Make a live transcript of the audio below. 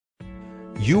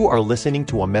You are listening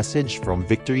to a message from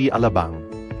Victory Alabang.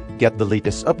 Get the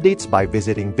latest updates by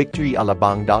visiting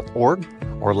victoryalabang.org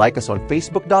or like us on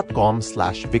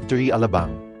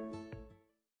facebook.com/victoryalabang.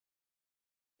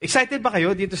 Excited ba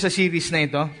kayo dito sa series na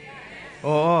ito?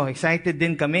 Oo, excited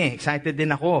din kami. Excited din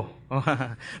ako.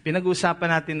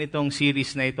 Pinag-uusapan natin itong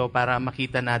series na ito para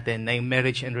makita natin na yung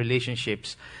marriage and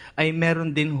relationships ay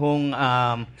meron din hong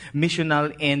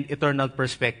missional and eternal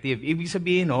perspective. Ibig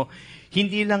sabihin,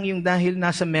 hindi lang yung dahil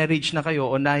nasa marriage na kayo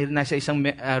o dahil nasa isang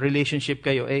relationship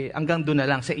kayo, hanggang doon na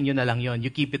lang, sa inyo na lang yon. You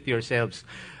keep it to yourselves.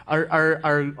 Our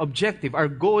objective,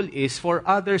 our goal is for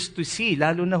others to see,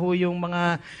 lalo na ho yung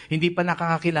mga hindi pa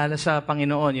nakakakilala sa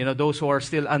Panginoon, those who are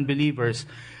still unbelievers,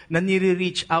 na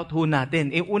nire-reach out ho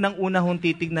natin. Unang-una hong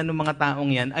titignan ng mga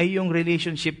taong yan ay yung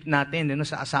relationship natin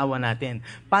sa asawa natin.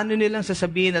 Paano nilang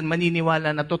sasabihin at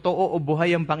maniniwala na totoo o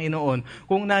buhay ang Panginoon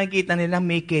kung nakikita nila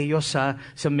may chaos sa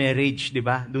marriage, di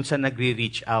ba? Doon sa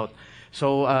nagre-reach out.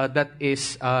 So that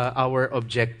is our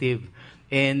objective.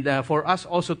 And for us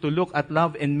also to look at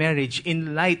love and marriage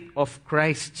in light of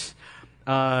Christ's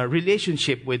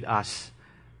relationship with us.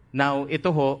 Now,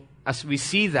 ito ho, as we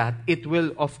see that, it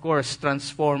will, of course,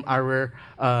 transform our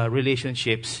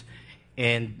relationships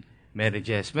and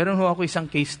marriages. Meron ho ako isang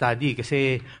case study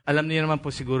kasi alam niyo naman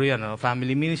po siguro yan,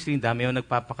 family ministry, dami yung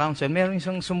nagpapakounsel. Meron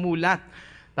isang sumulat.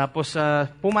 Tapos,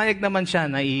 pumayag naman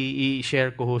siya na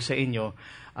i-share ko ho sa inyo.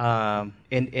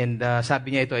 And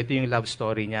sabi niya ito yung love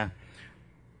story niya.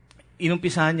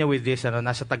 Inumpisahan niya with this,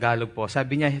 nasa Tagalog po.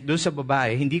 Sabi niya, doon sa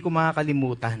babae, hindi ko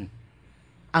makakalimutan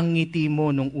ang ngiti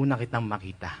mo nung una kitang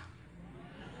makita.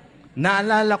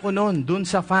 Naalala ko noon, doon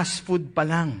sa fast food pa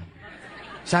lang.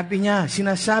 Sabi niya,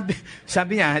 sinabi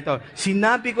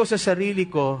ko sa sarili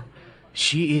ko,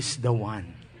 she is the one.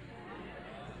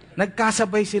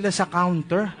 Nagkasabay sila sa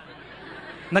counter.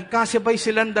 Nagkasabay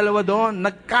silang dalawa doon.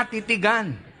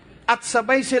 Nagkatitigan. At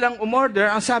sabay silang umorder,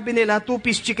 ang sabi nila,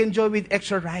 2-piece chicken joy with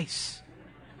extra rice.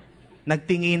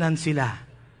 Nagtinginan sila.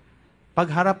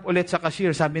 Pagharap ulit sa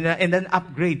cashier, sabi nila, and then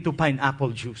upgrade to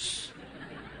pineapple juice.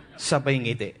 Sabay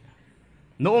ngiti.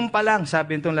 Noon pa lang,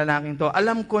 sabi nitong lalaking to,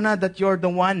 alam ko na that you're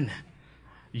the one.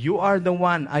 You are the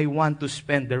one I want to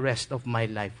spend the rest of my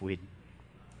life with.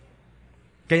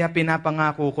 Kaya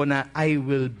pinapangako ko na I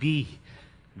will be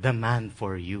the man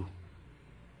for you.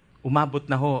 Umabot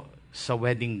na ho sa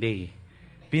wedding day.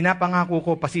 Pinapangako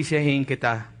ko, pasisiyahin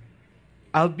kita.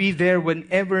 I'll be there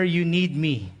whenever you need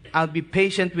me. I'll be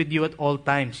patient with you at all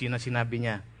times. Yun ang sinabi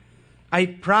niya.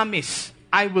 I promise,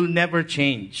 I will never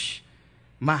change.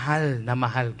 Mahal na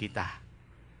mahal kita.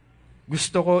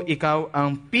 Gusto ko ikaw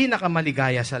ang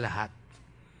pinakamaligaya sa lahat.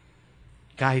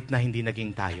 Kahit na hindi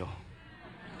naging tayo.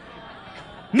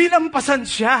 Nilampasan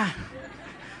siya.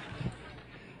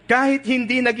 Kahit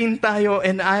hindi naging tayo,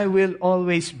 and I will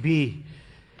always be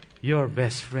your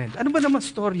best friend. Ano ba naman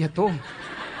storya to?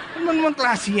 Ano naman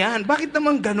klase yan? Bakit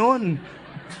naman ganon?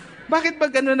 Bakit ba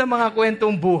ganon ang mga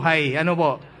kwentong buhay? Ano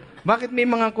po? Bakit may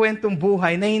mga kwentong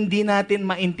buhay na hindi natin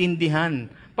maintindihan?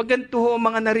 Pag ganito ho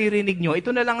mga naririnig nyo,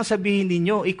 ito na lang ang sabihin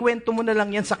ninyo, ikwento mo na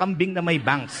lang yan sa kambing na may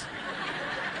bangs.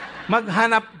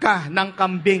 Maghanap ka ng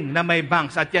kambing na may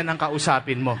bangs at yan ang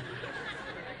kausapin mo.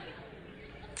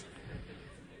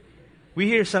 We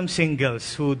hear some singles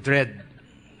who dread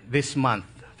this month,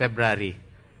 February.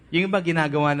 Yung iba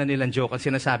ginagawa na nilang joke at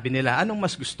sinasabi nila, anong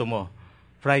mas gusto mo?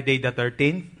 Friday the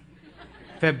 13th?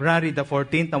 February the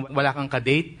 14th na wala kang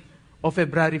kadate? O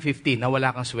February 15 na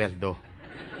wala kang sweldo?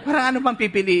 Parang ano bang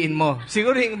pipiliin mo?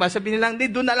 Siguro yung iba sabi nilang,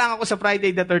 doon na lang ako sa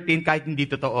Friday the 13th kahit hindi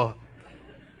totoo.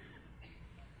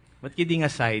 But kidding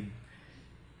aside,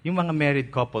 yung mga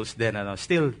married couples din,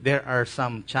 still there are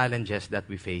some challenges that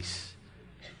we face.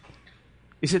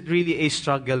 Is it really a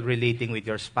struggle relating with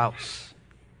your spouse?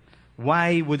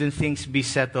 Why wouldn't things be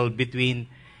settled between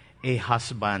a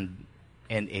husband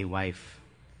and a wife?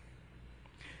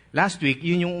 Last week,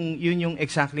 yun yung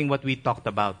exactly what we talked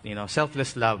about,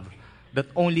 selfless love that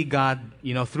only God,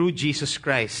 through Jesus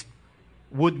Christ,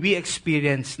 would we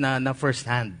experience na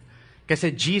firsthand. Kasi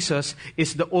Jesus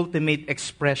is the ultimate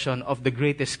expression of the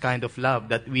greatest kind of love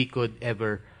that we could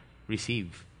ever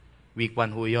receive. Week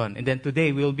 1 ho yun. And then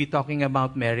today, we'll be talking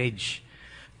about marriage.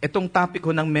 Itong topic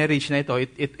ho ng marriage na ito,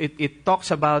 it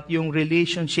talks about yung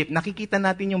relationship. Nakikita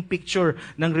natin yung picture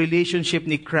ng relationship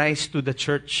ni Christ to the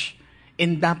church.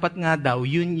 And dapat nga daw,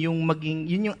 yun yung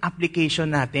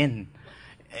application natin.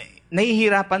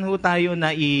 Nahihirapan ho tayo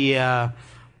na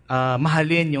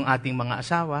mahalin yung ating mga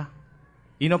asawa.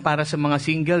 Para sa mga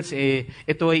singles,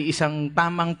 ito ay isang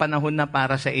tamang panahon na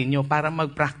para sa inyo, para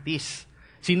mag-practice.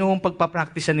 Sino ang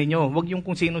pagpapracticean ninyo? Huwag yung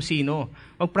kung sino-sino.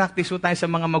 Mag-practice ho tayo sa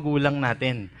mga magulang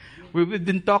natin. we've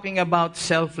been talking about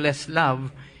selfless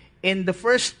love. And the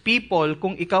first people,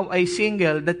 kung ikaw ay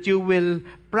single, that you will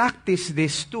practice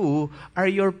this to are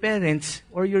your parents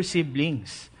or your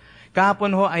siblings.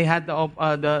 Kahapon ho, I had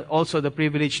also the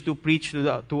privilege to preach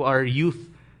to our youth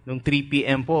noong 3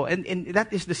 p.m. po. And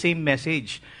that is the same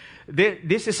message.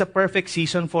 This is a perfect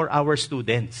season for our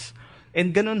students.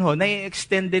 And ganun ho,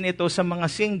 nai-extend din ito sa mga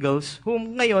singles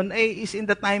whom ngayon is in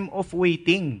the time of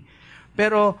waiting.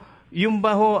 Pero yung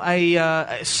ba ho ay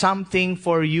something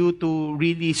for you to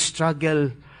really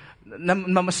struggle,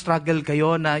 na ma-struggle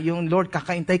kayo na yung Lord,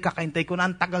 kakaintay ko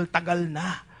na, ang tagal-tagal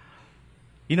na.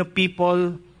 You know,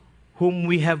 people whom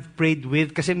we have prayed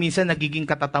with, kasi minsan nagiging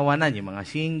katatawanan, yung mga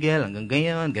single, hanggang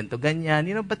ganyan, ganito, ganyan.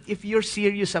 You know, but if you're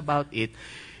serious about it,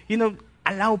 you know,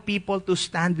 allow people to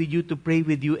stand with you, to pray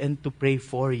with you, and to pray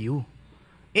for you.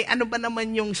 Ano ba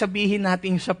naman yung sabihin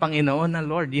natin sa Panginoon na,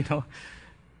 Lord, you know,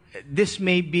 this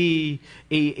may be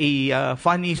a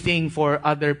funny thing for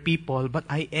other people, but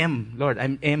Lord,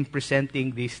 I am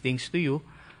presenting these things to you.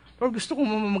 Lord, gusto ko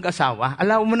mag-asawa.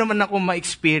 Allow mo naman ako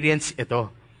ma-experience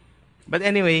ito. But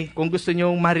anyway, kung gusto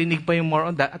nyo marinig pa yung more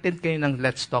on that, attend kayo ng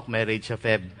Let's Talk Marriage sa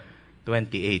Feb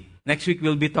 28. Next week,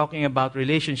 we'll be talking about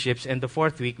relationships, and the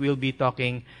fourth week, we'll be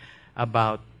talking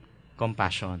about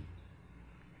compassion.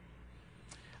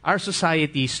 Our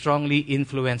society strongly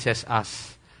influences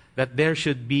us that there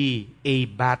should be a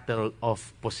battle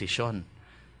of position.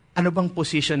 Ano bang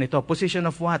position ito? Position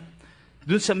of what?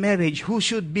 Doon sa marriage, who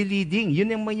should be leading? Yun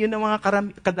ang mga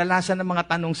kadalasan ng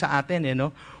mga tanong sa atin.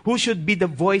 No? Who should be the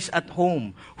voice at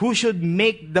home? Who should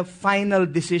make the final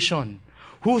decision?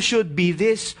 Who should be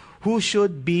this? Who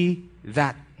should be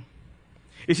that?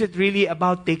 Is it really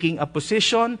about taking a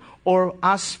position or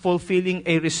us fulfilling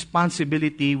a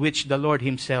responsibility which the Lord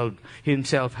Himself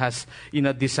has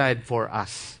decided for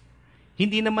us?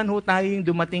 Hindi naman ho tayo yung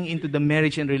dumating into the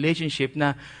marriage and relationship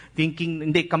na thinking,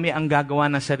 hindi, kami ang gagawa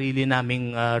ng sarili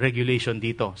naming regulation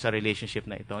dito sa relationship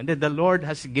na ito. And the Lord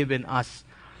has given us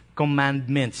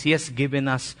commandments. He has given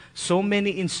us so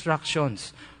many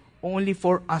instructions only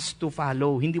for us to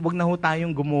follow. Hindi, wag na ho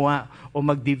tayong gumawa o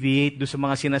mag-deviate do sa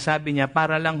mga sinasabi niya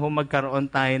para lang ho magkaroon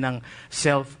tayo ng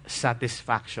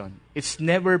self-satisfaction. It's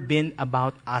never been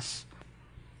about us.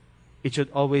 It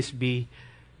should always be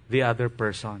the other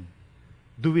person.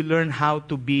 Do we learn how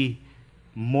to be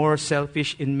more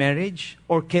selfish in marriage?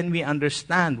 Or can we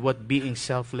understand what being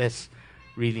selfless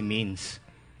really means?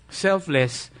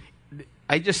 Selfless,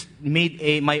 I just made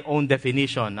my own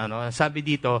definition. Sabi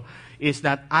dito is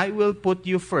that I will put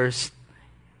you first.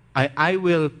 I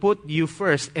will put you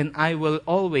first and I will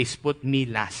always put me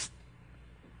last.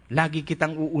 Lagi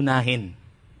kitang uunahin.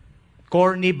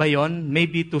 Corny ba yun?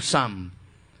 Maybe to some.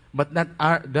 But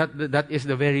that is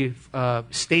the very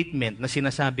statement na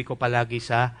sinasabi ko palagi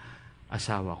sa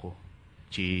asawa ko.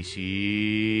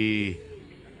 Cheesy.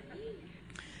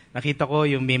 Nakita ko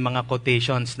yung may mga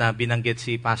quotations na binanggit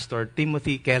si Pastor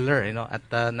Timothy Keller, at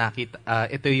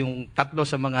ito yung tatlo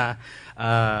sa mga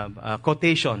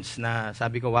quotations na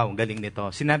sabi ko, wow, galing nito.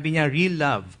 Sinabi niya, real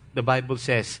love, the Bible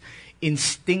says,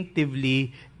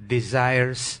 instinctively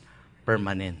desires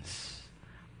permanence.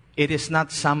 It is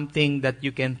not something that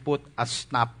you can put a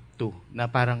stop to,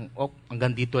 na parang,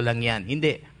 hanggang dito lang yan.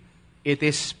 Hindi. It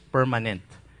is permanent.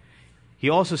 He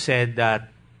also said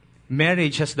that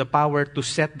marriage has the power to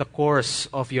set the course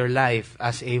of your life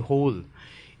as a whole.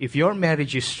 If your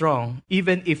marriage is strong,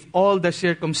 even if all the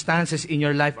circumstances in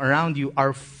your life around you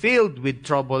are filled with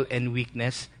trouble and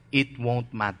weakness, it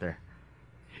won't matter.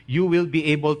 You will be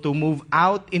able to move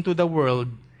out into the world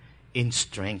in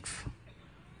strength.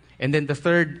 And then the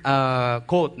third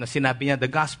quote na sinabi niya, the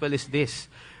gospel is this: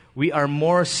 we are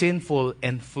more sinful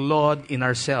and flawed in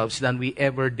ourselves than we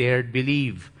ever dared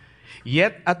believe.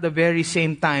 Yet at the very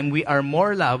same time, we are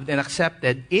more loved and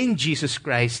accepted in Jesus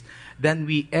Christ than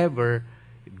we ever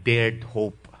dared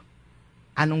hope.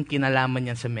 Anong kinalaman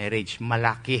niyan sa marriage?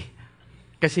 Malaki.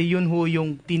 Kasi yun ho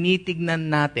yung tinitignan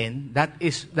natin, that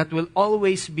will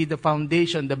always be the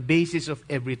foundation, the basis of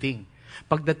everything.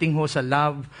 Pagdating ho sa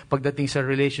love, pagdating sa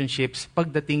relationships,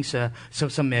 pagdating sa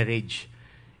marriage.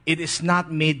 It is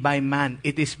not made by man.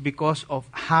 It is because of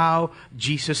how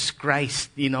Jesus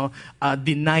Christ,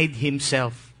 denied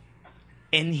Himself.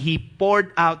 And He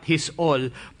poured out His all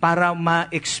para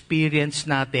ma-experience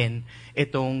natin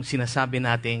itong sinasabi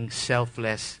nating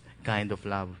selfless kind of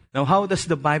love. Now, how does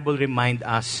the Bible remind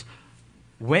us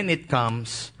when it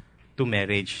comes to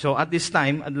marriage? So at this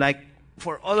time, I'd like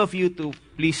for all of you to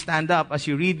please stand up as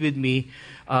you read with me.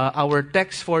 Our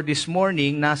text for this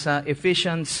morning, nasa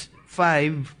Ephesians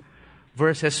 5,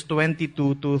 verses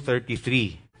 22 to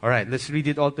 33. All right, let's read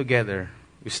it all together.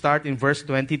 We start in verse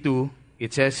 22.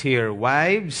 It says here,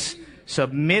 "Wives,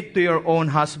 submit to your own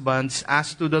husbands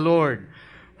as to the Lord.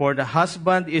 For the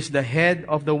husband is the head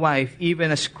of the wife,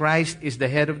 even as Christ is the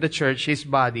head of the church, his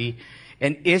body,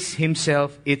 and is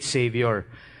himself its Savior.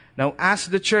 Now, as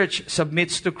the church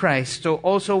submits to Christ, so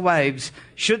also wives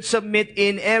should submit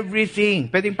in everything."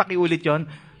 Pwedeng pakiulit yon?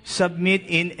 Submit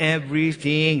in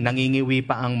everything. Nangingiwi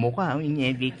pa ang mukha. In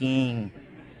everything.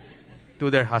 To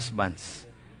their husbands.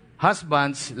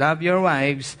 Husbands, love your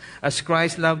wives as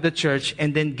Christ loved the church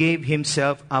and then gave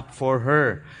himself up for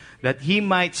her, that he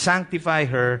might sanctify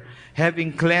her, having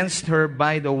cleansed her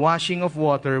by the washing of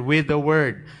water with the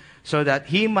word, so that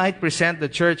he might present the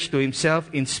church to himself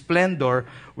in splendor,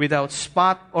 without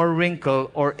spot or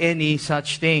wrinkle or any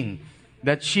such thing,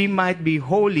 that she might be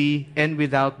holy and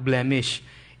without blemish.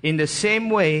 In the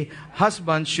same way,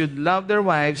 husbands should love their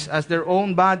wives as their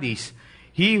own bodies.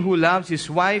 He who loves his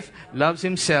wife loves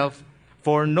himself,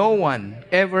 for no one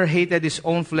ever hated his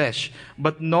own flesh,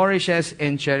 but nourishes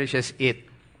and cherishes it,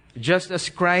 just as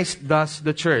Christ does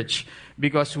the church,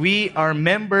 because we are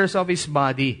members of his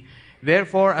body.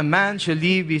 Therefore, a man shall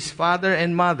leave his father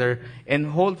and mother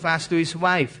and hold fast to his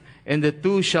wife, and the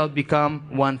two shall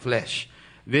become one flesh.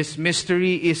 This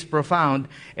mystery is profound,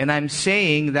 and I'm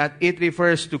saying that it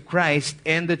refers to Christ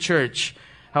and the church.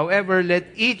 However,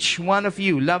 let each one of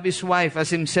you love his wife as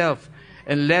himself,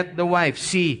 and let the wife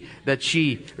see that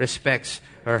she respects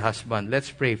her husband.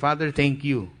 Let's pray. Father, thank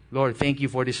you. Lord, thank you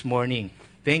for this morning.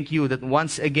 Thank you that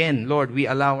once again, Lord, we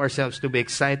allow ourselves to be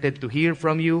excited to hear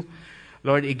from you.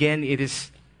 Lord, again,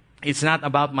 it's not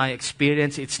about my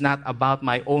experience. It's not about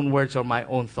my own words or my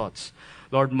own thoughts.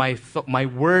 Lord, my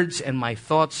words and my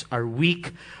thoughts are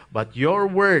weak, but your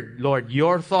word, Lord,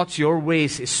 your thoughts, your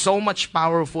ways is so much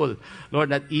powerful, Lord,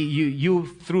 that you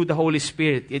through the Holy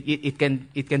Spirit, it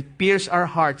can pierce our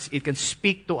hearts. It can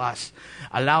speak to us.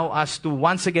 Allow us to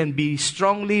once again be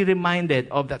strongly reminded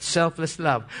of that selfless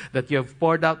love that you have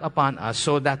poured out upon us,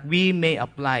 so that we may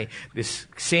apply this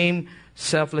same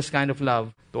selfless kind of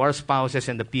love to our spouses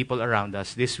and the people around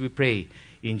us. This we pray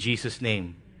in Jesus'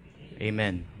 name.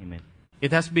 Amen. Amen.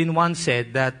 It has been once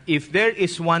said that if there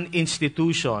is one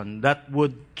institution that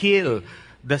would kill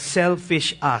the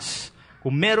selfish us,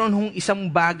 kung meron hong isang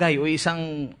bagay o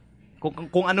isang,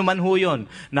 kung ano man ho yun,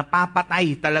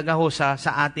 napapatay talaga ho sa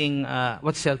ating,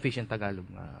 what's selfish in Tagalog?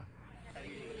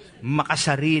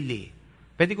 Makasarili.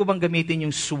 Pwede ko bang gamitin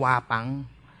yung swapang?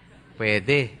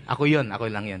 Pwede. Ako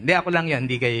lang yun. Hindi, ako lang yun,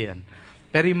 hindi kayo yun.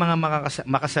 Pero yung mga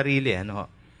makasarili, ano ho?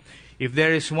 If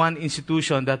there is one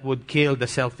institution that would kill the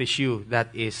selfish you, that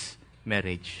is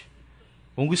marriage.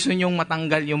 Kung gusto nyong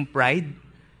matanggal yung pride,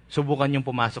 subukan nyong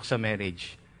pumasok sa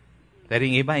marriage. Pero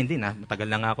yung iba, hindi na. Matagal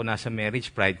na nga ako nasa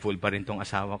marriage, prideful pa rin tong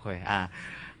asawa ko eh.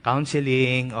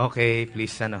 Counseling, okay,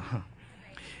 please, ano.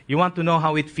 You want to know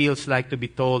how it feels like to be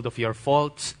told of your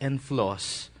faults and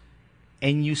flaws,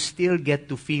 and you still get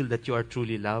to feel that you are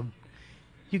truly loved?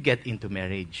 You get into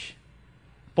marriage.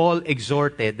 Paul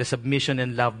exhorted the submission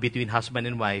and love between husband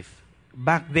and wife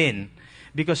back then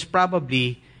because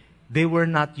probably they were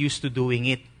not used to doing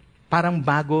it. Parang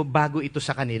bago ito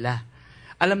sa kanila.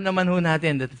 Alam naman ho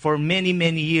natin that for many,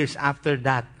 many years after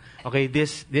that, okay,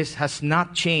 this has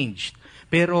not changed.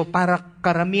 Pero para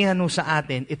karamihan ho sa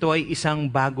atin, ito ay isang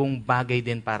bagong bagay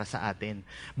din para sa atin.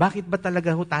 Bakit ba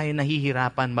talaga ho tayo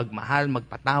nahihirapan magmahal,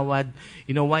 magpatawad?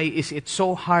 You know, why is it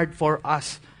so hard for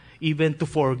us even to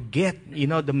forget,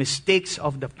 the mistakes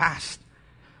of the past?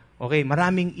 Okay,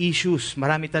 maraming issues.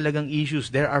 Marami talagang issues.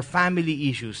 There are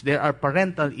family issues. There are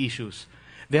parental issues.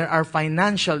 There are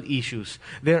financial issues.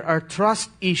 There are trust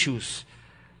issues.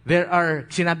 There are,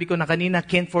 sinabi ko na kanina,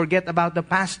 can't forget about the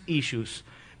past issues.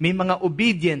 May mga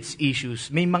obedience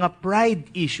issues. May mga pride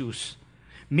issues.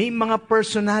 May mga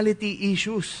personality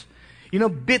issues.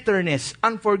 Bitterness,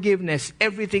 unforgiveness,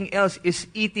 everything else is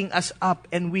eating us up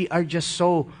and we are just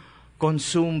so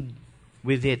consumed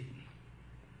with it.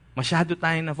 Masyado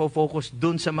tayong na-focus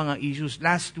dun sa mga issues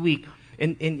last week.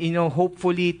 And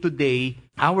hopefully today,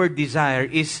 our desire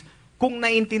is, kung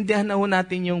naintindihan na ho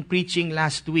natin yung preaching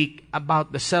last week about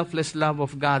the selfless love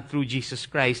of God through Jesus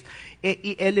Christ,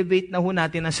 i-elevate na ho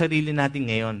natin ang sarili natin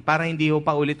ngayon para hindi ho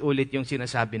pa ulit-ulit yung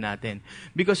sinasabi natin.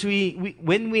 Because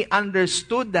when we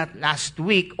understood that last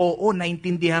week,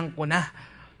 naintindihan ko na.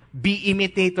 Be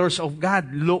imitators of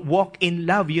God. Walk in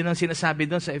love. Yun ang sinasabi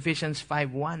doon sa Ephesians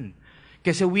 5:1.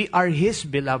 Kasi we are His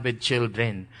beloved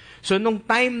children. So nung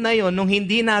time na yon, nung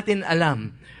hindi natin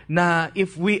alam na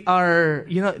if we are,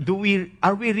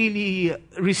 are we really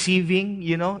receiving,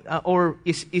 or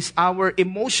is our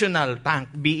emotional tank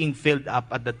being filled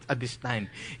up at this time?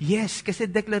 Yes,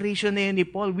 kasi declaration na yun ni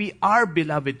Paul, we are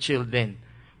beloved children.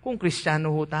 Kung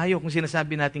Kristiyano ho tayo, kung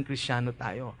sinasabi natin Kristiyano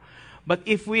tayo. But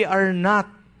if we are not,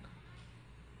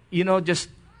 just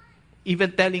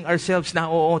even telling ourselves na,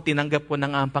 oo, tinanggap ko na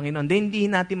nga ang Panginoon, then hindi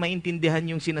natin maintindihan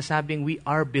yung sinasabing we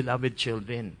are beloved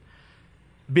children.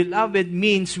 Beloved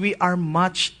means we are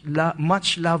much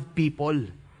loved people.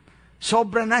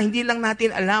 Sobra na, hindi lang natin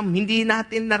alam, hindi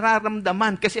natin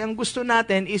nararamdaman. Kasi ang gusto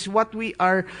natin is what we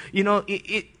are,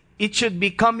 it should be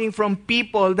coming from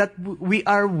people that we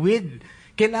are with.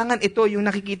 Kailangan ito, yung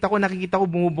nakikita ko,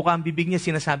 bumubuka ang bibig niya,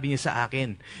 sinasabi niya sa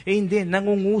akin. Hindi,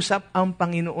 nangungusap ang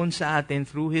Panginoon sa atin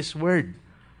through His Word.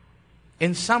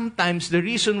 And sometimes, the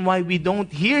reason why we don't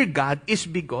hear God is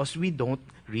because we don't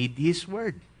read His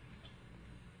Word.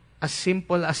 As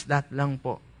simple as that lang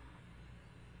po.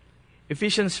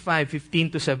 Ephesians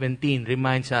 5:15-17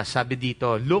 reminds us, sabi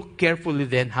dito, look carefully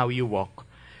then how you walk,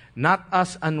 not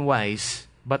as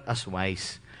unwise, but as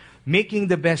wise,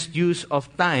 making the best use of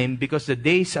time because the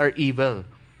days are evil.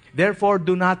 Therefore,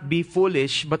 do not be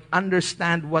foolish, but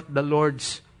understand what the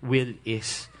Lord's will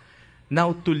is.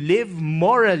 Now, to live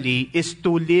morally is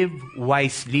to live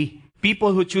wisely.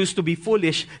 People who choose to be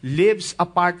foolish lives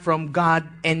apart from God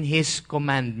and His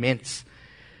commandments.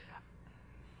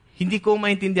 Hindi ko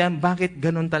maintindihan bakit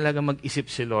ganun talaga mag-isip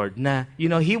si Lord na,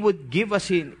 He would give us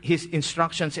His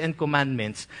instructions and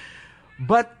commandments,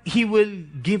 but He will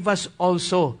give us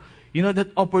also that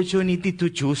opportunity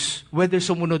to choose whether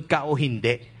sumunod ka o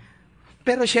hindi.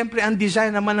 Pero syempre, ang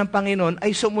desire naman ng Panginoon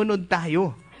ay sumunod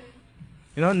tayo.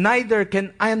 Neither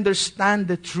can I understand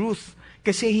the truth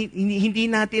kasi hindi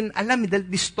natin alam, dahil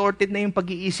distorted na yung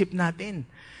pag-iisip natin.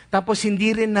 Tapos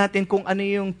hindi rin natin kung ano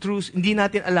yung hindi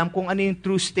natin alam kung ano yung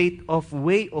true state of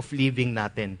way of living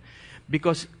natin.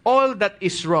 Because all that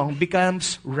is wrong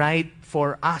becomes right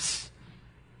for us.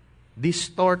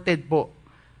 Distorted po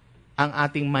ang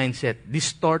ating mindset.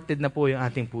 Distorted na po yung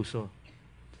ating puso.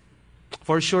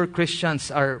 For sure, Christians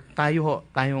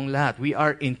tayong lahat. We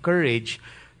are encouraged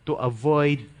to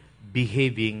avoid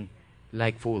behaving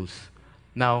like fools.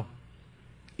 Now,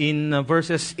 in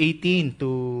verses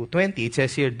 18-20, it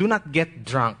says here, do not get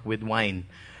drunk with wine,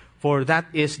 for that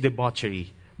is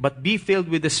debauchery. But be filled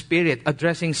with the Spirit,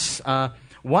 addressing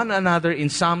one another in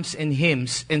psalms and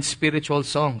hymns and spiritual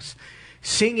songs,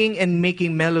 singing and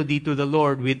making melody to the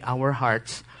Lord with our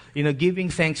hearts, giving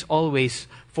thanks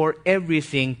always for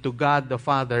everything to God the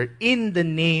Father in the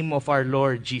name of our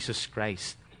Lord Jesus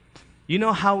Christ. You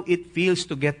know how it feels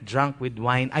to get drunk with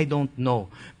wine? I don't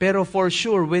know. Pero for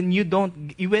sure, when you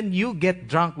get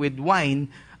drunk with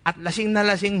wine, at lasing na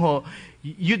lasing ho,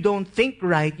 you don't think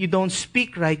right, you don't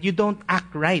speak right, you don't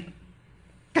act right.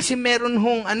 Kasi meron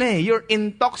hong you're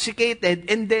intoxicated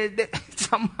and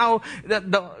somehow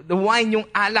the wine,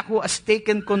 yung alak ho, has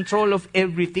taken control of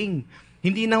everything.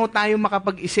 Hindi na ho tayo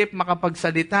makapag-isip,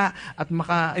 makapagsalita, at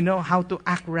how to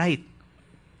act right.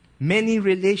 Many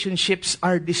relationships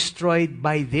are destroyed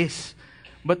by this.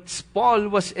 But Paul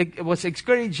was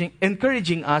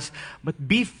encouraging us, but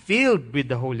be filled with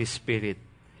the Holy Spirit.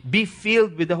 Be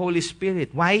filled with the Holy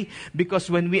Spirit. Why? Because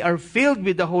when we are filled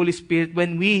with the Holy Spirit,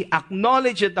 when we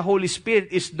acknowledge that the Holy Spirit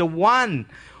is the one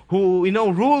who,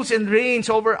 rules and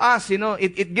reigns over us,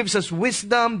 it gives us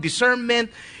wisdom, discernment,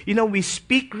 we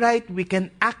speak right, we can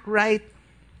act right,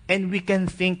 and we can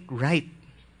think right.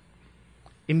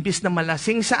 Imbis na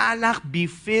malasing sa alak, be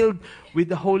filled with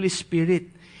the Holy Spirit.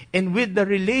 And with the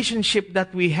relationship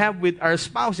that we have with our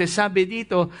spouses, sabi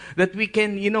dito, that we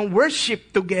can,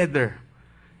 worship together.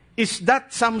 Is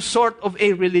that some sort of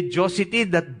a religiosity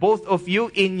that both of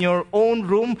you in your own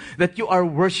room that you are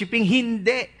worshiping?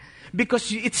 Hindi.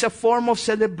 Because it's a form of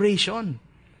celebration.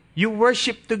 You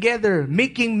worship together,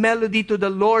 making melody to the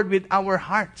Lord with our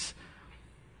hearts.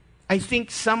 I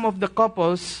think some of the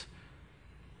couples,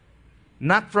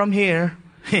 not from here,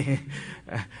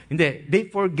 hindi, they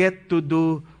forget to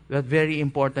do that very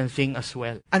important thing as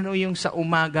well. Ano yung sa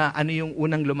umaga, ano yung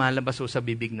unang lumalabas sa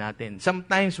bibig natin?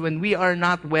 Sometimes when we are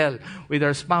not well with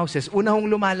our spouses, unang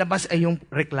lumalabas ay yung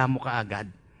reklamo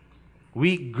kaagad.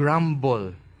 We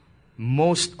grumble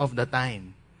most of the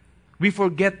time. We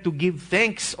forget to give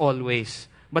thanks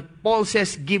always. But Paul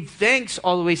says, give thanks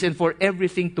always and for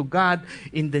everything to God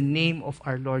in the name of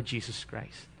our Lord Jesus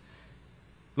Christ.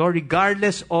 Lord,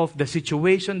 regardless of the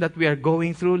situation that we are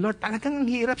going through, Lord, talagang ang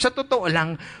hirap. Sa totoo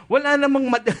lang, wala namang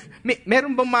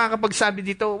meron bang makakapagsabi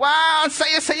dito, wow, ang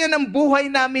saya-saya ng buhay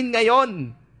namin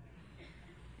ngayon.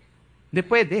 Hindi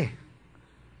pwede.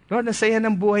 Lord, ang saya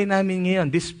ng buhay namin ngayon,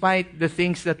 despite the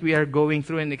things that we are going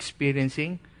through and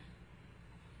experiencing.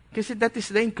 Kasi that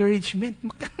is the encouragement.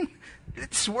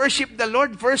 Let's worship the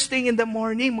Lord first thing in the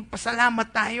morning. Magpasalamat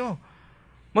tayo.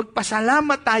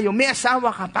 Magpasalamat tayo. May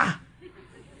asawa ka pa.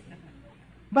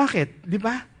 Bakit? Di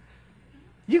ba?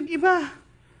 Yung iba,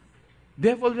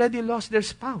 they've already lost their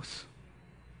spouse.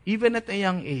 Even at a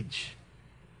young age.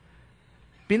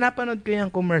 Pinapanood ko yung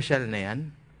commercial na yan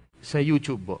sa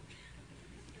YouTube po.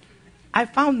 I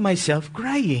found myself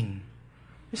crying.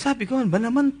 Sabi ko, ba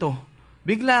naman to?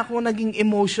 Bigla ako naging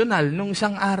emotional nung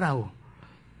isang araw.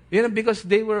 Because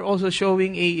they were also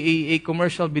showing a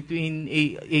commercial between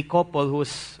a couple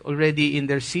who's already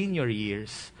in their senior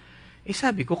years.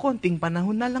 Sabi ko, konting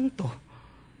panahon na lang to.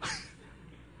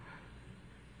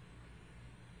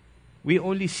 We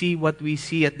only see what we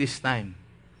see at this time.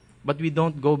 But we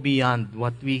don't go beyond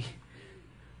what we,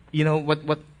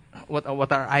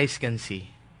 what our eyes can see.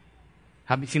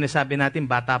 Sinasabi natin,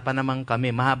 bata pa naman kami,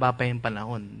 mahaba pa yung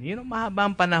panahon. Mahaba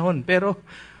ang panahon. Pero,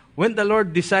 when the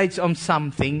Lord decides on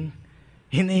something,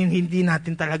 hindi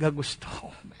natin talaga gusto.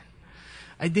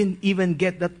 I didn't even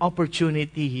get that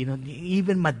opportunity.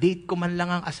 Even ma-date ko man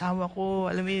lang ang asawa ko,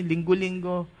 alam mo yun,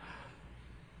 linggo-linggo.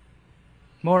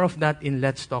 More of that in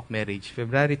Let's Talk Marriage.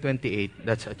 February 28,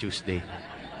 that's a Tuesday.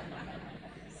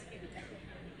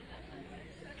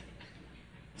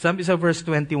 Sabi sa verse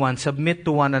 21, submit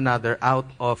to one another out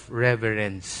of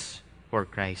reverence for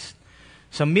Christ.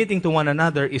 Submitting to one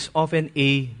another is often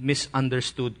a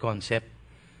misunderstood concept.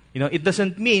 It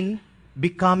doesn't mean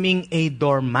becoming a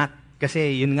doormat.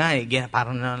 Kasi yun nga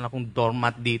parang na akong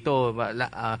doormat dito.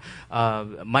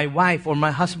 My wife or my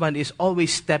husband is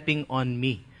always stepping on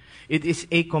me. It is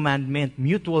a commandment.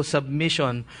 Mutual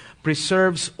submission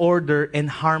preserves order and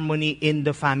harmony in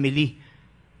the family,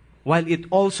 while it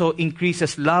also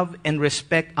increases love and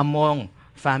respect among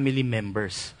family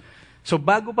members. So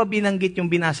bago pa binanggit yung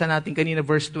binasa natin kanina,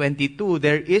 verse 22,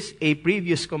 there is a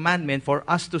previous commandment for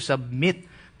us to submit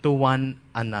to one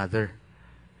another.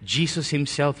 Jesus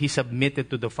himself, he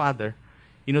submitted to the Father,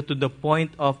 to the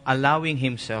point of allowing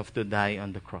himself to die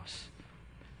on the cross.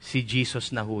 Si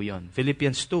Jesus na ho yun.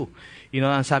 Philippians 2.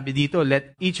 Ang sabi dito,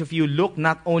 let each of you look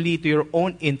not only to your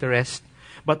own interest,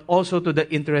 but also to the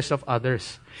interest of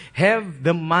others. Have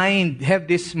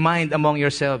this mind among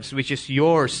yourselves, which is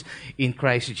yours in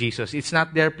Christ Jesus. It's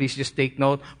not there, please just take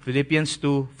note. Philippians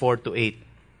 2, 4-8.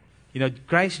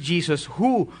 Christ Jesus,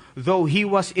 who, though he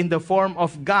was in the form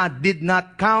of God, did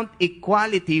not count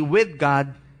equality with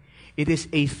God, it is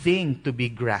a thing to be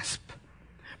grasped,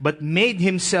 but made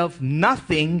himself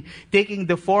nothing, taking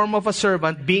the form of a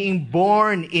servant, being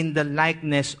born in the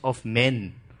likeness of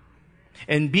men.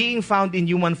 And being found in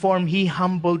human form, he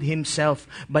humbled himself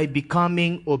by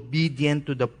becoming obedient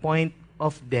to the point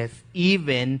of death,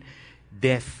 even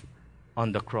death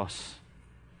on the cross.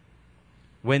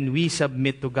 When we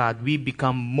submit to God, we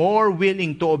become more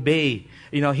willing to obey,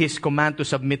 his command to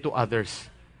submit to others.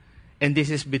 And this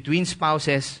is between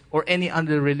spouses or any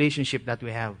other relationship that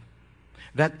we have.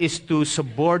 That is to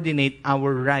subordinate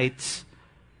our rights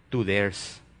to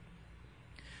theirs.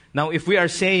 Now, if we are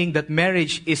saying that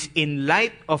marriage is in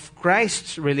light of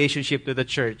Christ's relationship to the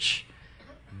church,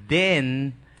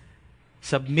 then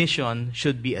submission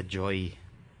should be a joy.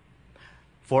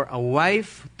 For a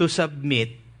wife to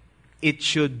submit, it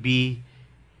should be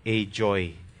a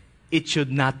joy. It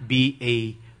should not be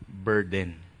a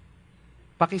burden.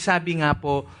 Pakisabi nga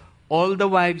po, all the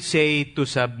wives say to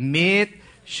submit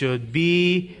should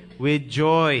be with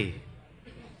joy.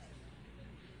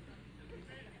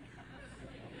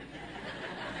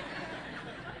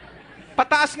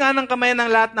 Pataas nga ng kamay ng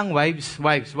lahat ng wives.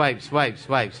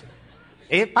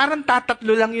 Parang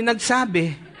tatatlo lang yung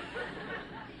nagsabi.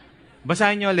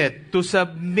 Basahin niyo ulit. To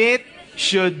submit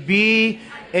should be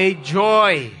a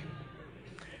joy.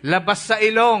 Labas sa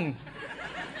ilong.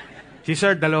 Si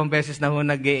Sir, 2 beses na ho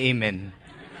nag-amen.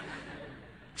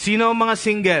 Sino ang mga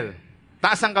single?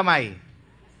 Taas ang kamay.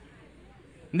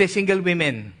 Hindi, single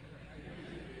women.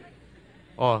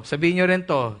 Sabihin nyo rin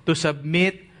to. To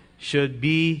submit should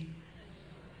be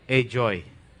a joy.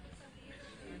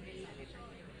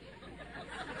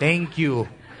 Thank you.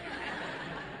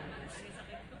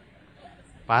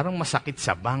 Parang masakit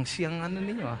sa bangs yung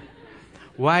ninyo.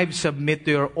 Wives, submit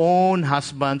to your own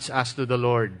husbands as to the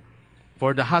Lord.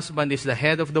 For the husband is the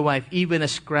head of the wife, even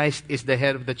as Christ is the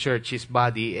head of the church, his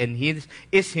body, and he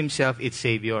is himself its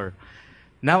Savior.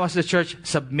 Now as the church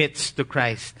submits to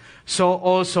Christ, so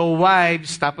also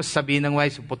wives, tapos sabihin ng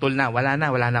wives, putol na, wala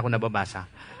na ako nababasa.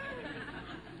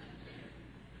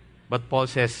 But Paul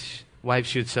says, wives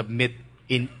should submit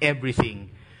in everything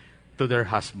to their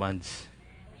husbands.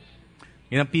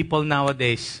 People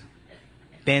nowadays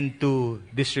tend to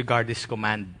disregard this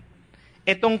command.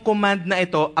 Itong command na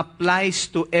ito applies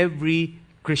to every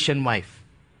Christian wife.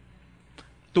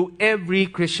 to every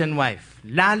Christian wife,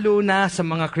 lalo na sa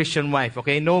mga Christian wife,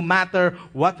 okay? No matter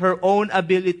what her own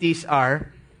abilities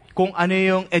are, kung ano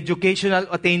yung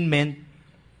educational attainment,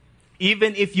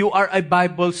 even if you are a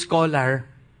Bible scholar,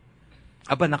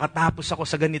 nakatapos ako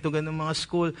sa ganito-ganong mga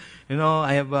school,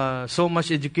 I have so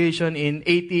much education in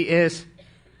ATS,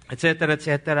 etc.,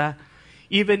 etc.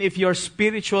 Even if your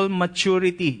spiritual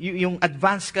maturity, yung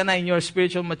advanced ka na in your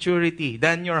spiritual maturity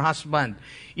than your husband,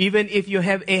 even if you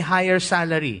have a higher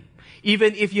salary,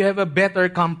 even if you have a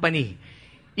better company,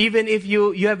 even if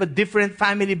you have a different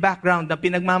family background na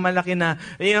pinagmamalaki na,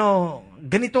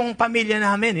 ganitong pamilya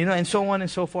namin, and so on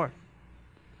and so forth.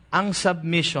 Ang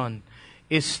submission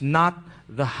is not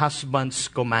the husband's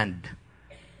command,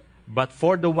 but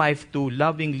for the wife to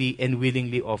lovingly and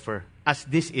willingly offer, as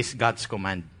this is God's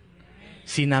command.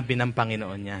 Sinabi ng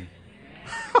Panginoon yan.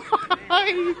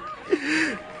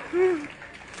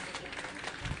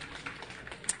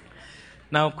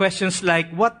 Now, questions like,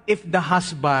 what if the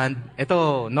husband,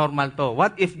 ito, normal to,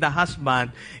 what if the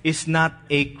husband is not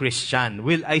a Christian?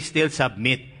 Will I still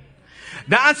submit?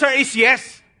 The answer is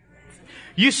yes.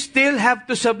 You still have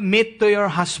to submit to your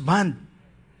husband.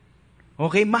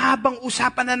 Okay, mahabang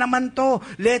usapan na naman to.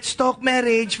 Let's talk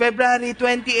marriage, February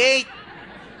 28.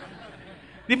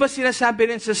 Di ba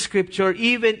sinasabi rin sa scripture,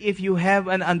 even if you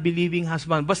have an unbelieving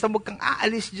husband, basta huwag kang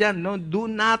aalis dyan, no? Do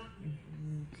not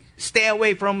stay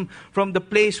away from the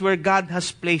place where God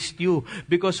has placed you.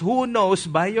 Because who knows,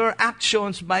 by your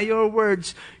actions, by your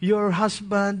words, your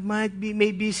husband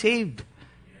may be saved.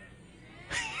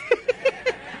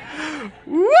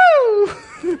 Woo!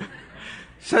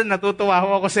 So, natutuwa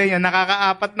ako sa inyo.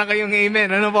 Nakakaapat na kayong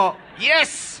amen. Ano po?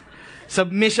 Yes!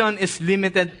 Submission is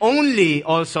limited only,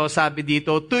 also, sabi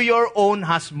dito, to your own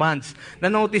husbands.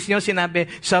 Na-notice nyo, sinabi,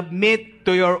 submit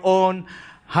to your own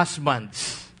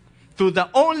husbands. To the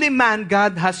only man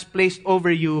God has placed over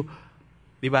you,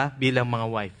 di ba, bilang mga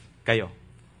wife, kayo.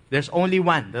 There's only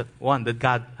one that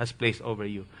God has placed over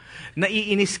you.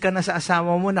 Naiinis ka na sa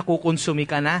asawa mo, nakukonsumi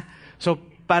ka na. So,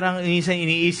 parang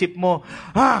iniisip mo,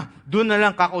 doon na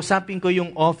lang kakausapin ko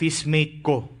yung office mate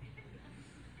ko.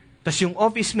 Tapos yung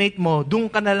office mate mo, doon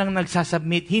ka na lang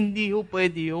nagsasubmit. Hindi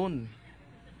pwede yun.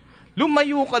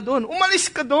 Lumayo ka doon. Umalis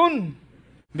ka doon.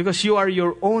 Because you are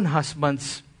your own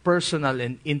husband's personal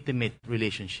and intimate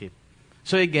relationship.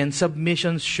 So again,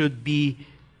 submission should be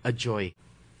a joy.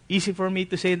 Easy for me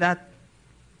to say that?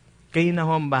 Kayo na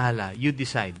ho ang bahala. You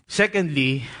decide.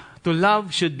 Secondly, to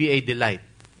love should be a delight.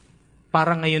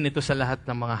 Para ngayon ito sa lahat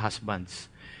ng mga husbands.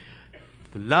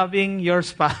 To loving your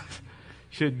spouse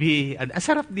should be,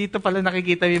 sarap dito pala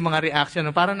nakikita yung mga reaction.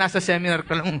 Parang nasa seminar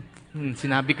ka lang,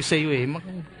 sinabi ko sa iyo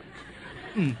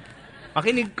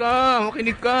makinig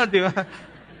ka, di ba?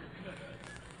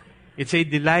 It's a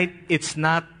delight, it's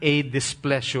not a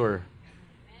displeasure.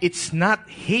 It's not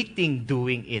hating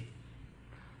doing it.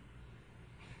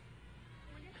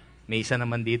 May isa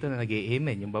naman dito na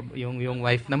nag-i-amen, yung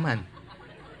wife naman.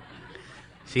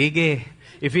 Sige,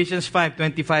 Ephesians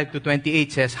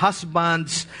 5:25-28 says,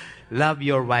 husbands, love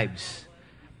your wives.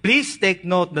 Please take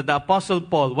note that the Apostle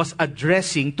Paul was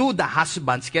addressing to the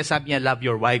husbands, kaya sabi niya, love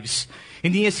your wives.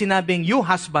 Hindi niya sinabing, you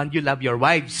husband, you love your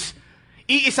wives.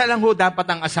 Iisa lang ho dapat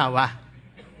ang asawa.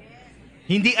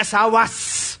 Hindi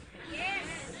asawas.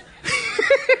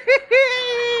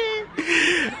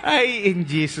 Ay, in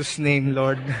Jesus' name,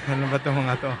 Lord. Ano ba itong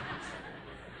mga to?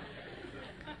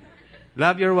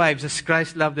 Love your wives as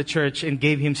Christ loved the church and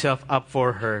gave himself up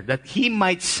for her, that he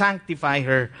might sanctify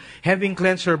her, having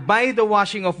cleansed her by the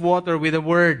washing of water with the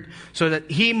word, so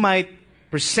that he might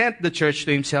present the church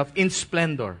to himself in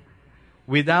splendor,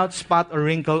 without spot or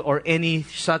wrinkle or any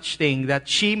such thing, that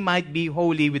she might be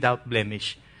holy without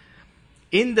blemish.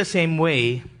 In the same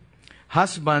way,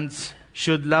 husbands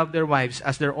should love their wives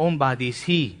as their own bodies.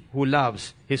 He who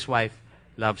loves his wife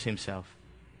loves himself.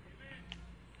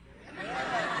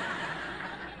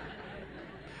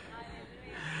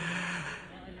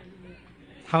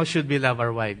 How should we love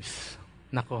our wives?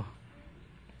 Nako.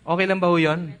 Okay lang ba ho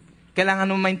yun?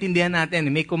 Kailangan mo maintindihan natin.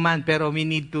 May command, pero we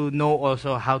need to know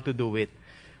also how to do it.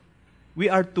 We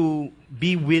are to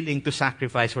be willing to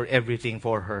sacrifice for everything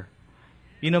for her.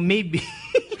 Maybe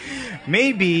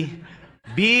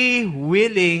be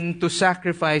willing to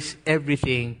sacrifice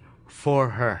everything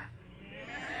for her.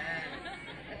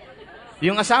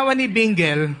 Yung asawa ni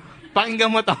Bingle, pakinggan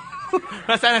mo to.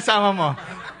 Nasaan asawa mo?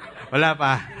 Wala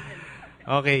pa.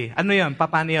 Okay, ano yun?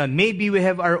 Paano yun? Maybe we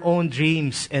have our own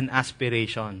dreams and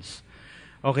aspirations.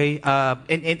 Okay,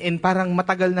 and parang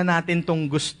matagal na natin tong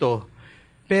gusto.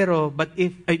 Pero, but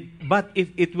if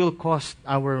it will cost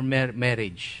our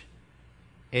marriage,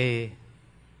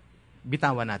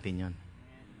 bitawan natin yon.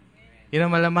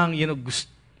 Malamang,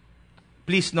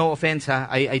 please, no offense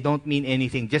ha, I don't mean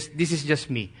anything. This is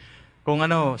just me. Kung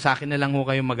sa akin na lang ho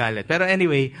kayong magalit. Pero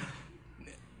anyway,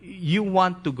 you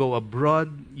want to go abroad,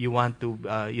 you want to,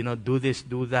 do this,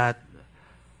 do that.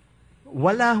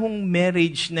 Wala hong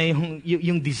marriage na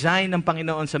yung design ng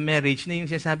Panginoon sa marriage na yung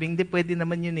sinasabing, hindi, pwede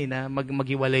naman yun na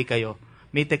maghiwalay kayo.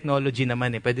 May technology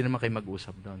naman pwede naman kayo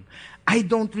mag-usap doon. I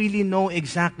don't really know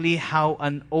exactly how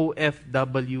an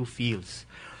OFW feels.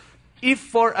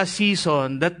 If for a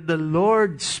season that the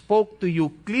Lord spoke to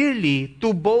you clearly,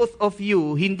 to both of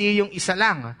you, hindi yung isa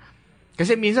lang.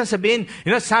 Kasi minsan sabihin,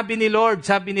 sabi ni Lord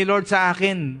sa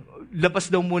akin, labas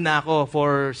daw muna ako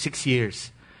for 6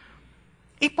 years.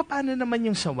 Paano naman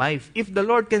yung sa wife? If the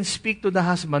Lord can speak to the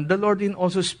husband, the Lord can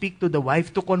also speak to the wife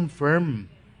to confirm.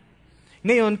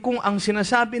 Ngayon, kung ang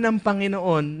sinasabi ng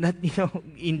Panginoon,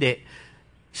 hindi,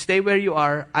 stay where you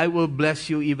are, I will bless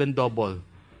you even double.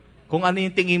 Kung ano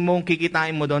yung tingin mong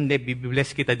kikitain mo doon,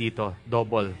 bibless kita dito,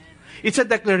 double. It's a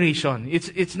declaration.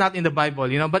 It's not in the Bible,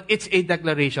 but it's a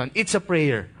declaration. It's a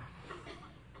prayer.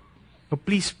 So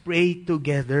please pray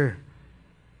together.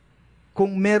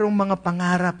 Kung merong mga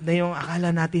pangarap na yung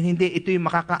akala natin, hindi, ito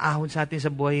yung makakaahon sa atin sa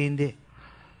buhay, hindi.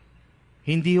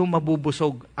 Hindi yung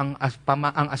mabubusog ang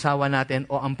asawa natin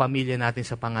o ang pamilya natin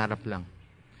sa pangarap lang.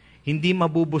 Hindi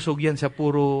mabubusog yan sa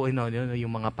puro,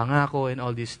 yung mga pangako and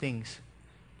all these things.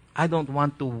 I don't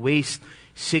want to waste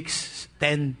 6,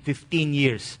 10, 15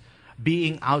 years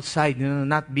being outside,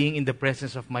 not being in the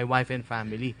presence of my wife and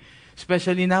family.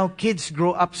 Especially now, kids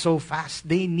grow up so fast.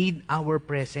 They need our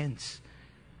presence.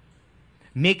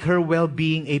 Make her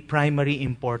well-being a primary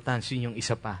importance. Yun yung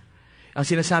isa pa. Ang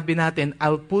sinasabi natin,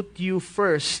 I'll put you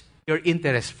first, your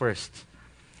interest first.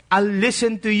 I'll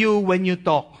listen to you when you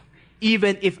talk.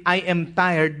 Even if I am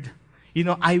tired,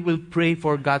 I will pray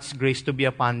for God's grace to be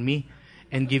upon me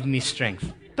and give me strength.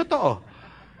 Totoo.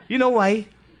 You know why?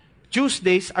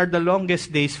 Tuesdays are the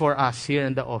longest days for us here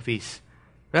in the office.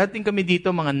 Rating kami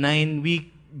dito mga 9, we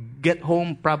get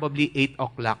home probably 8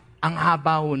 o'clock. Ang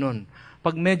haba ho nun.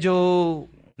 Pag medyo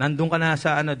nandun ka na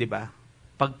sa di ba?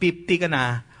 Pag 50 ka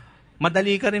na,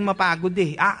 madali ka rin mapagod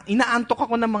inaantok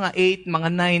ako ng mga 8, mga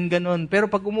 9, ganun. Pero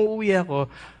pag umuwi ako,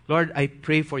 Lord, I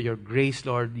pray for your grace,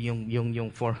 Lord, yung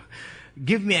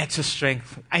give me extra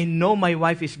strength. I know my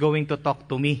wife is going to talk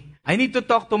to me. I need to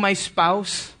talk to my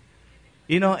spouse,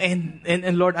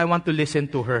 and Lord, I want to listen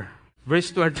to her.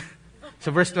 Verse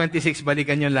 26,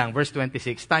 balikan nyo lang. Verse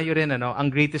 26, tayo rin, ang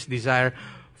greatest desire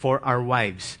for our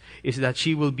wives is that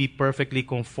she will be perfectly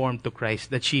conformed to Christ,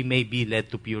 that she may be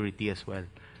led to purity as well.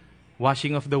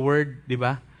 Washing of the word, di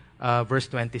ba? Verse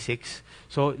 26.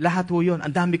 So, lahat ho yun.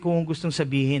 Ang dami kong gustong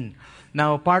sabihin.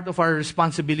 Now, part of our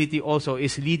responsibility also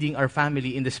is leading our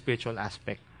family in the spiritual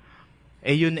aspect.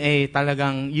 Yun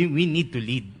talagang, we need to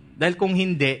lead. Dahil kung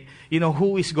hindi,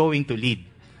 who is going to lead?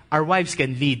 Our wives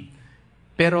can lead.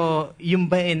 Pero, yung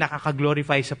ba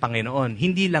nakaka-glorify sa Panginoon?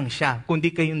 Hindi lang siya,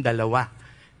 kundi kayong dalawa.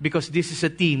 Because this is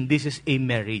a team, this is a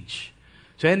marriage.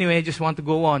 So anyway, I just want to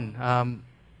go on.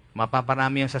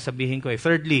 Mapaparami ang sasabihin ko.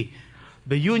 Thirdly,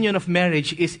 the union of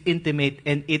marriage is intimate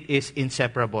and it is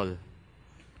inseparable.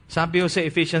 Sabi ho sa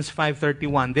Ephesians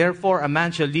 5:31, therefore a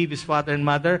man shall leave his father and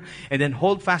mother and then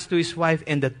hold fast to his wife,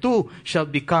 and the two shall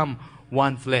become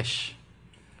one flesh.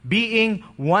 Being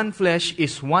one flesh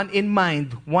is one in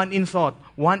mind, one in thought,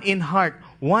 one in heart,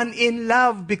 one in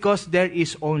love, because there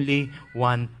is only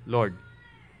one Lord.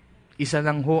 Isa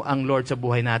lang ho ang Lord sa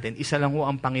buhay natin. Isa lang ho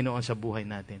ang Panginoon sa buhay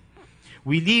natin.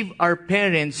 We leave our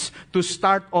parents to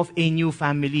start off a new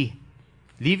family.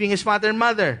 Leaving his father and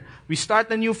mother. We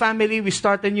start a new family. We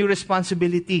start a new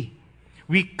responsibility.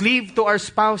 We cleave to our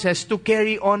spouses to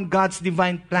carry on God's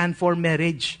divine plan for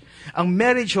marriage. Ang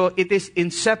marriage ho, it is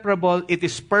inseparable, it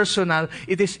is personal,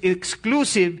 it is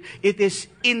exclusive, it is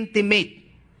intimate.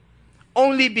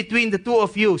 Only between the two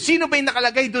of you. Sino ba yung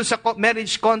nakalagay doon sa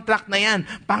marriage contract na yan?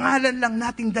 Pangalan lang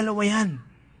nating dalawa yan.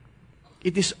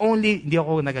 It is only, hindi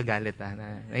ako nagagalit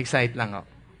na-excite lang ako.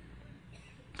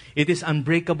 It is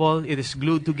unbreakable, it is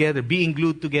glued together,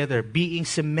 being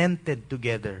cemented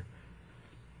together.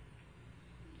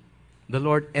 The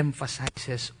Lord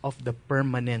emphasizes of the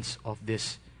permanence of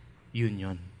this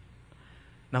union.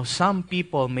 Now, some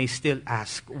people may still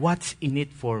ask, what's in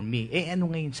it for me?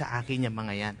 Ano ngayon sa akin yung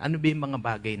mga yan? Ano ba yung mga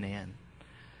bagay na yan?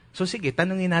 So sige,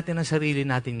 tanungin natin ang sarili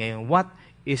natin ngayon, what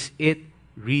is it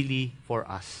really for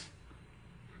us?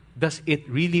 Does it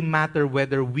really matter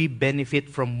whether we benefit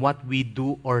from what we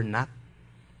do or not?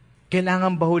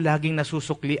 Kailangan ba ho laging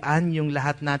nasusuklian yung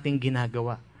lahat nating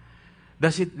ginagawa?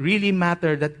 Does it really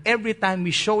matter that every time we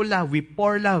show love, we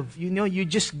pour love, you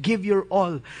just give your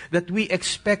all, that we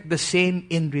expect the same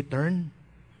in return?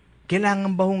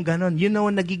 Kailangan ba hong ganon? Yun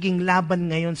ang nagiging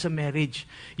laban ngayon sa marriage.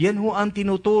 Yan ho ang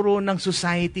tinuturo ng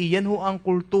society. Yan ho ang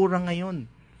kultura ngayon.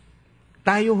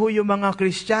 Tayo ho yung mga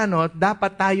Kristiyano,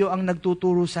 dapat tayo ang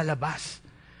nagtuturo sa labas.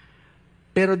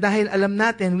 Pero dahil alam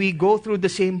natin, we go through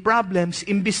the same problems,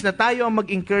 imbis na tayo ang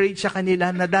mag-encourage sa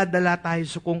kanila, nadadala tayo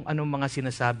sa kung anong mga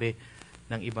sinasabi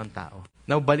ng ibang tao.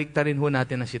 Now, baliktarin ho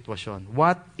natin ang sitwasyon.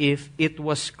 What if it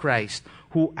was Christ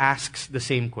who asks the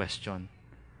same question?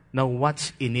 Now,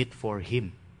 what's in it for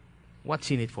Him?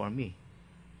 What's in it for me?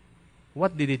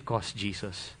 What did it cost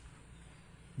Jesus?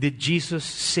 Did Jesus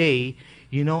say,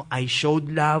 I showed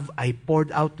love, I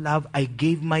poured out love, I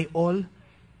gave my all?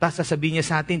 Tapos sasabihin niya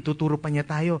sa atin, tuturo pa niya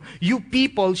tayo, you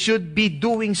people should be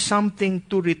doing something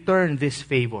to return this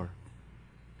favor.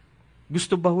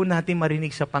 Gusto ba ho natin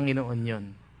marinig sa Panginoon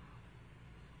yon?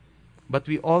 But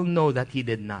we all know that He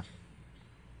did not.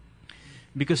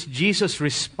 Because Jesus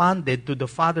responded to the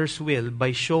Father's will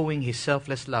by showing His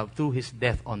selfless love through His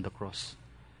death on the cross.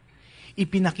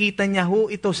 Ipinakita niya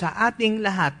ho ito sa ating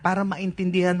lahat para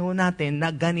maintindihan ho natin na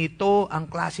ganito ang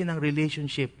klase ng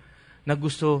relationship na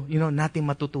gusto, natin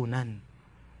matutunan.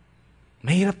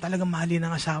 Mahirap talaga mahalin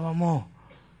ang asawa mo.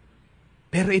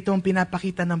 Pero ito ang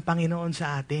pinapakita ng Panginoon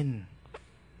sa atin.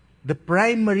 The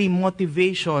primary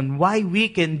motivation why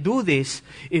we can do this,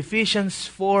 Ephesians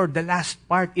 4, the last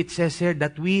part, it says here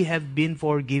that we have been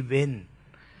forgiven.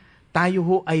 Tayo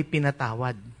ho ay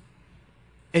pinatawad.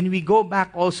 And we go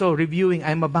back also reviewing,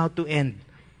 I'm about to end.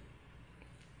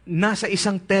 Nasa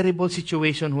isang terrible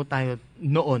situation ho tayo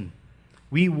noon.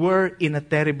 We were in a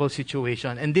terrible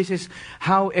situation. And this is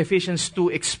how Ephesians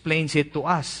 2 explains it to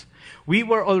us. We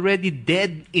were already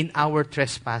dead in our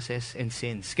trespasses and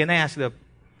sins. Can I ask the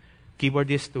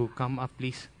keyboardist to come up,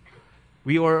 please?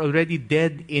 We were already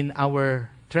dead in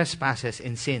our trespasses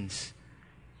and sins,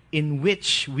 in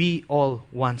which we all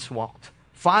once walked,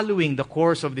 following the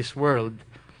course of this world,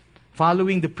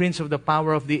 following the prince of the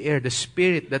power of the air, the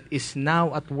spirit that is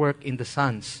now at work in the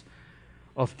sons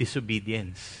of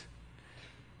disobedience.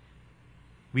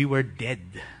 We were dead.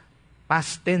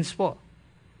 Past tense po.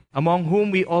 Among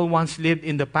whom we all once lived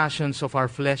in the passions of our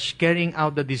flesh, carrying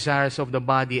out the desires of the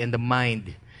body and the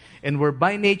mind, and were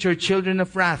by nature children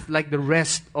of wrath like the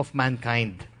rest of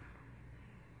mankind.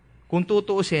 Kung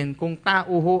tutuusin, kung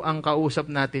tao ho ang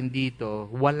kausap natin dito,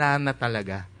 wala na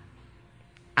talaga.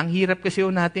 Ang hirap kasi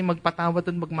ho natin magpatawad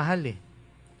at magmahal eh.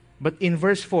 But in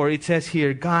verse 4, it says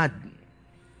here, God,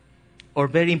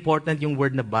 or very important yung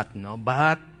word na but, no?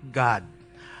 But God,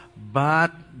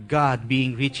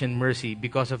 being rich in mercy,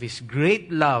 because of His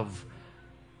great love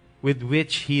with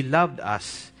which He loved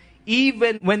us,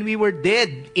 even when we were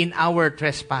dead in our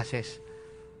trespasses.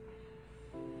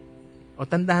 O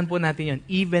tandaan po natin yun,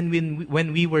 even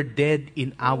when we were dead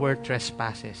in our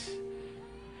trespasses.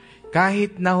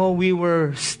 Kahit na ho, we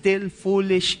were still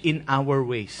foolish in our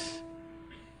ways.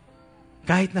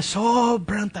 Kahit na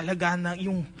sobrang talaga na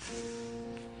yung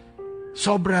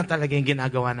sobra talaga yung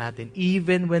ginagawa natin.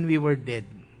 Even when we were dead,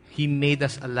 He made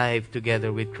us alive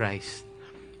together with Christ.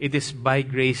 It is by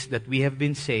grace that we have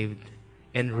been saved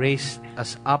and raised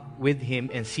us up with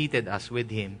Him and seated us with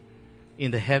Him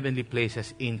in the heavenly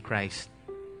places in Christ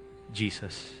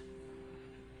Jesus.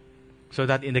 So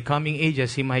that in the coming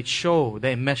ages, He might show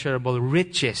the immeasurable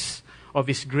riches of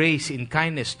His grace in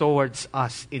kindness towards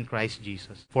us in Christ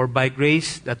Jesus. For by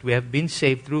grace that we have been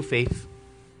saved through faith.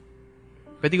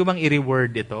 Pwede ko bang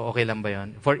i-reword ito? Okay lang ba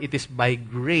yun? For it is by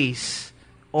grace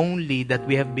only that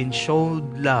we have been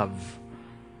shown love.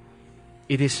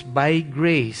 It is by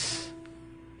grace,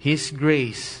 His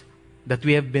grace, that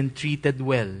we have been treated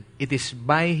well. It is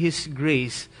by His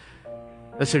grace,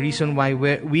 that's the reason why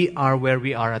we are where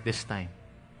we are at this time.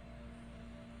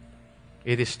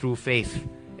 It is through faith.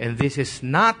 And this is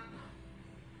not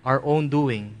our own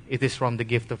doing. It is from the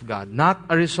gift of God. Not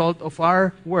a result of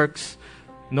our works,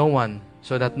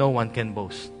 so that no one can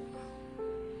boast.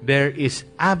 There is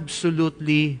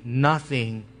absolutely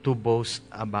nothing to boast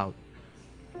about.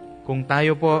 Kung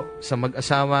tayo po sa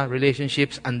mag-asawa,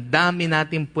 relationships, ang dami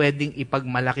natin pwedeng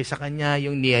ipagmalaki sa Kanya,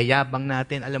 yung niyayabang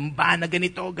natin, alam ba na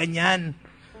ganito, ganyan.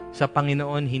 Sa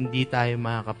Panginoon, hindi tayo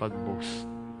makakapag-boast.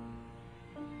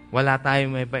 Wala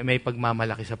tayong may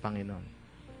pagmamalaki sa Panginoon.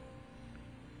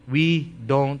 We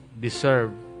don't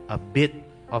deserve a bit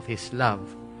of His love.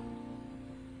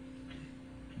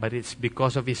 But it's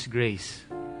because of His grace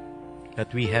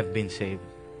that we have been saved.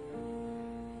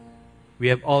 We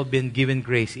have all been given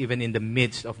grace even in the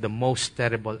midst of the most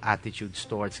terrible attitudes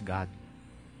towards God.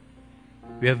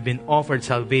 We have been offered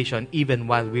salvation even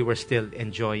while we were still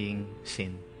enjoying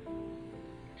sin.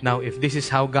 Now, if this is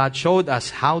how God showed us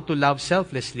how to love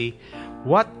selflessly,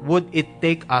 what would it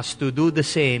take us to do the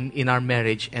same in our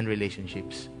marriage and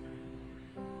relationships?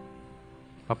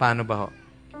 Paano ba ho?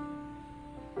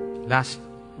 Last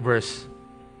verse,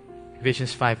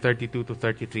 Ephesians 5:32 to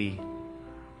 33.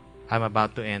 I'm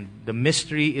about to end. The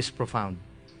mystery is profound.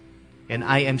 And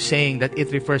I am saying that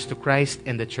it refers to Christ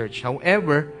and the church.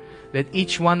 However, let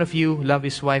each one of you love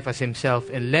his wife as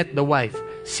himself, and let the wife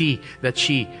see that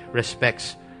she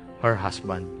respects her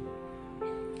husband.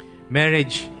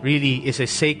 Marriage really is a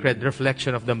sacred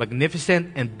reflection of the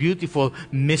magnificent and beautiful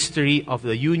mystery of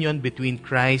the union between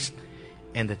Christ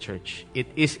and the church. It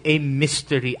is a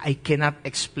mystery. I cannot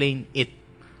explain it.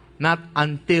 Not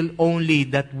until only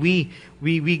that we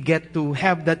get to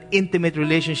have that intimate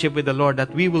relationship with the Lord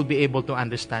that we will be able to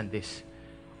understand this.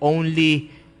 Only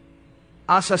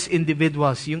us as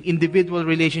individuals, yung individual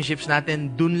relationships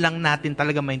natin, dun lang natin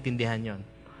talaga maintindihan yon.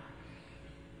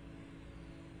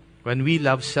 When we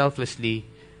love selflessly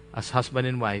as husband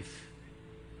and wife,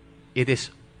 it is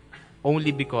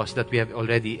only because that we have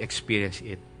already experienced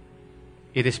it.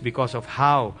 It is because of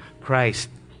how Christ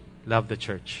loved the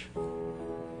church.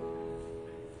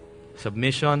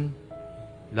 Submission,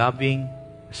 loving,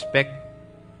 respect,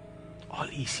 all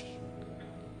easy.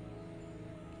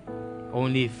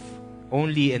 Only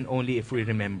if we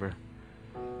remember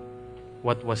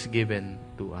what was given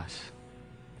to us.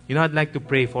 You know, I'd like to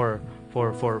pray for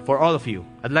all of you.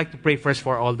 I'd like to pray first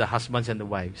for all the husbands and the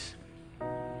wives.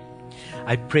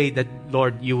 I pray that,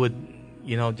 Lord, you would,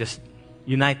 just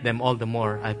unite them all the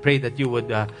more. I pray that you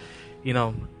would,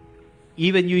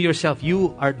 even you yourself,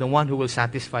 you are the one who will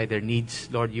satisfy their needs.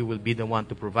 Lord, you will be the one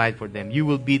to provide for them. You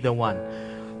will be the one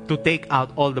to take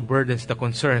out all the burdens, the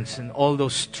concerns, and all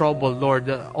those trouble, Lord,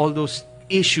 all those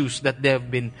issues that they have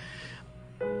been,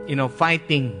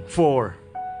 fighting for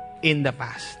in the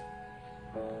past.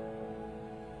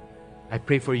 I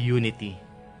pray for unity.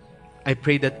 I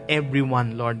pray that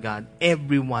everyone, Lord God,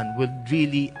 everyone will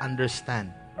really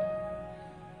understand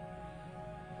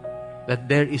that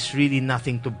there is really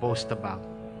nothing to boast about.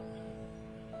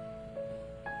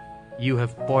 You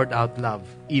have poured out love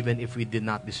even if we did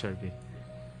not deserve it.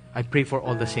 I pray for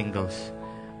all the singles.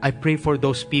 I pray for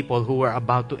those people who are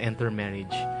about to enter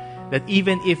marriage. That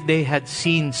even if they had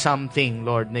seen something,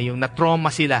 Lord, na yung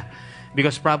na-trauma sila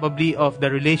because probably of the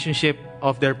relationship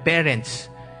of their parents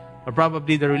or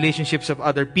probably the relationships of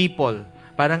other people,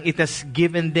 parang it has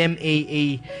given them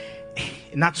a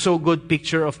not so good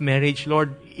picture of marriage.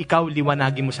 Lord, ikaw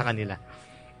liwanagin mo sa kanila.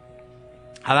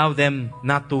 Allow them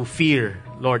not to fear,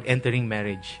 Lord, entering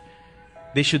marriage.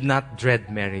 They should not dread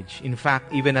marriage. In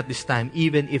fact, even at this time,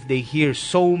 even if they hear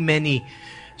so many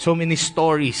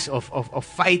stories of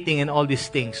fighting and all these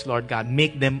things, Lord God,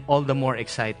 make them all the more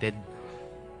excited.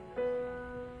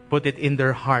 Put it in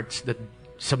their hearts that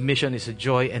submission is a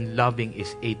joy and loving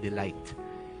is a delight.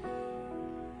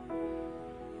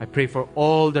 I pray for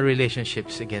all the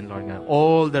relationships again, Lord God.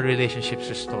 All the relationships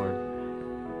restored.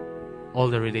 All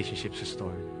the relationships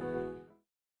restored.